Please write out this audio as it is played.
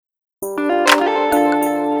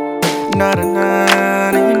Bad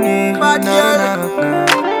girl,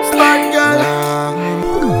 smart girl.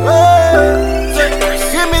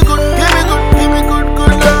 Give me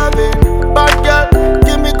good loving. Bad girl,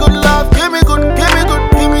 give me good love. Give me good loving.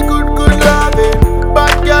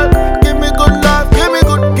 Bad girl, give me good love. Give me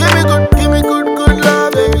good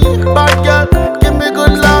loving. Bad girl, give me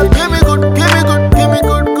good love. Give me good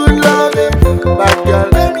loving. Bad girl,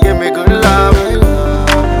 give me good love.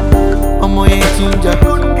 I'm on your ginger.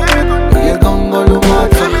 You gon' go to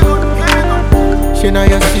matter. She not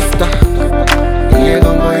your sister. You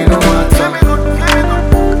gon' go in the matter.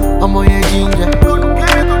 I'm on your ginger.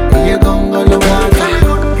 You gon' go to matter.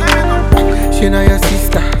 She not your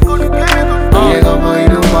sister. You gon' go in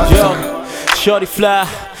the matter. Yo, shorty fly,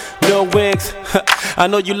 no wings. I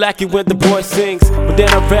know you like it when the boy sings, but then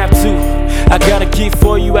I rap too. I got a key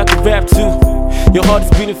for you, I can rap too. Your heart is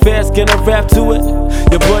beating fast, can I rap to it?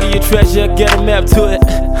 Your body a treasure, get a map to it.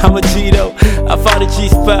 I'm a G though, I found a G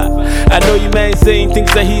spot. I know you man saying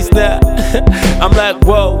things that he's not. I'm like,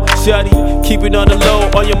 whoa, shawty, keep it on the low.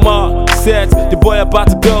 On your mark, set, the boy about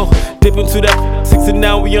to go. Dip into that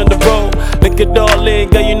 69, we on the road. Look at all in,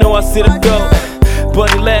 girl, you know I see the go.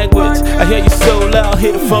 Body language, I hear you so loud.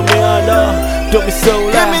 Hit it from behind, don't be so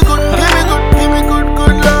loud. Give me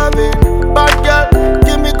good loving. Bad girl,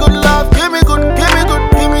 give me good love. Give me good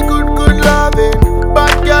loving.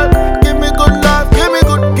 Bad girl, give me good love. Give me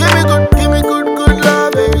good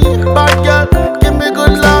loving. Bad girl, give me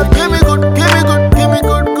good love. Give me good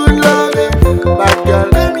loving. Bad girl,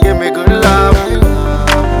 give me good love.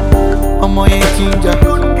 I'm on your ginger.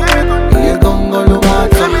 You gon' go to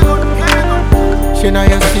matter. She not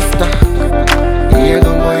your sister. You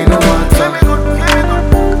gon' go in the matter.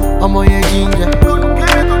 I'm on your ginger.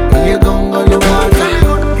 You gon' go to matter.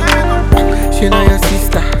 She not your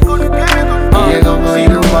sister. You gon' go in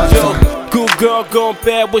the matter. Good girl going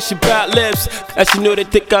bad when she bite lips. And she know they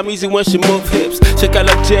think I'm easy when she move hips. Check out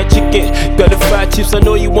like jet chicken, got the fried chips. I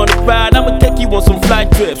know you wanna ride, I'ma take you on some flight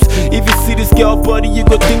trips. If you see this girl body, you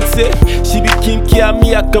gon' think say she be kinky, at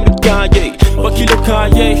me I come to Kanye. What kilo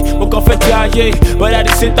Kanye, what gon' fetch Kanye. But at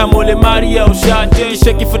the same time, only Maria or Shade.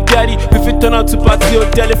 Shake it for daddy, if it turn out to party or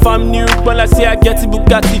tell if I'm new. But I say I get it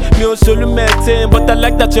Bugatti, me on solo maintain. But I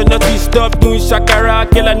like that you're not stop doing shakara.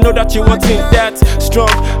 Girl, I know that you wanting that strong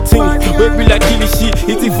thing. Wait be like Kilishi,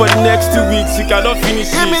 eat it for the next 2 weeks, you cannot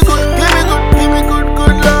finish it. Give me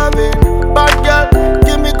good loving. Bad girl,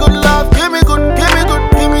 give me good love. Give me good loving.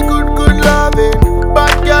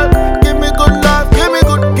 Bad girl, give me good love. Give me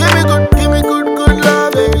good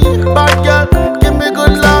loving. Bad girl, give me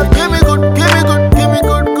good love. Give me good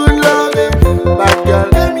loving. Bad girl,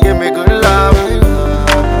 give me good love.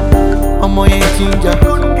 I'm on your ginger.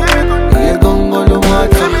 You gon' go to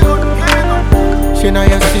matter. She not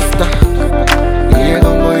your sister. You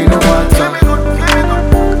gon' go in the matter.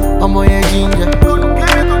 I'm on your ginger.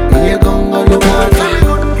 You gon' go to matter.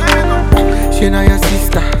 She not your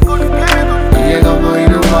sister. You gon' go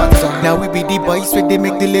in the matter. Now we be the boys where they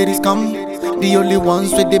make the ladies come. The only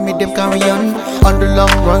ones where they make them carry on. On the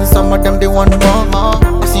long run, some of them they want more.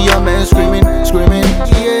 I see a man screaming,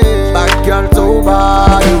 yeah. Bad girl so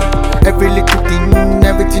bad. Every little thing,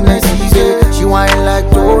 everything I see, yeah. She whine like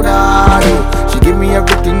tornado. She give me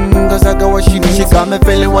everything, cause I got what she needs. She got me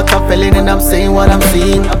feeling what I'm feeling, and I'm saying what I'm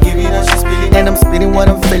seeing. I'm giving her, she's spilling, and I'm spitting what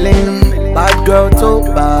I'm feeling. Bad girl so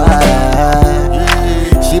bad.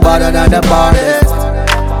 She badder than the bar.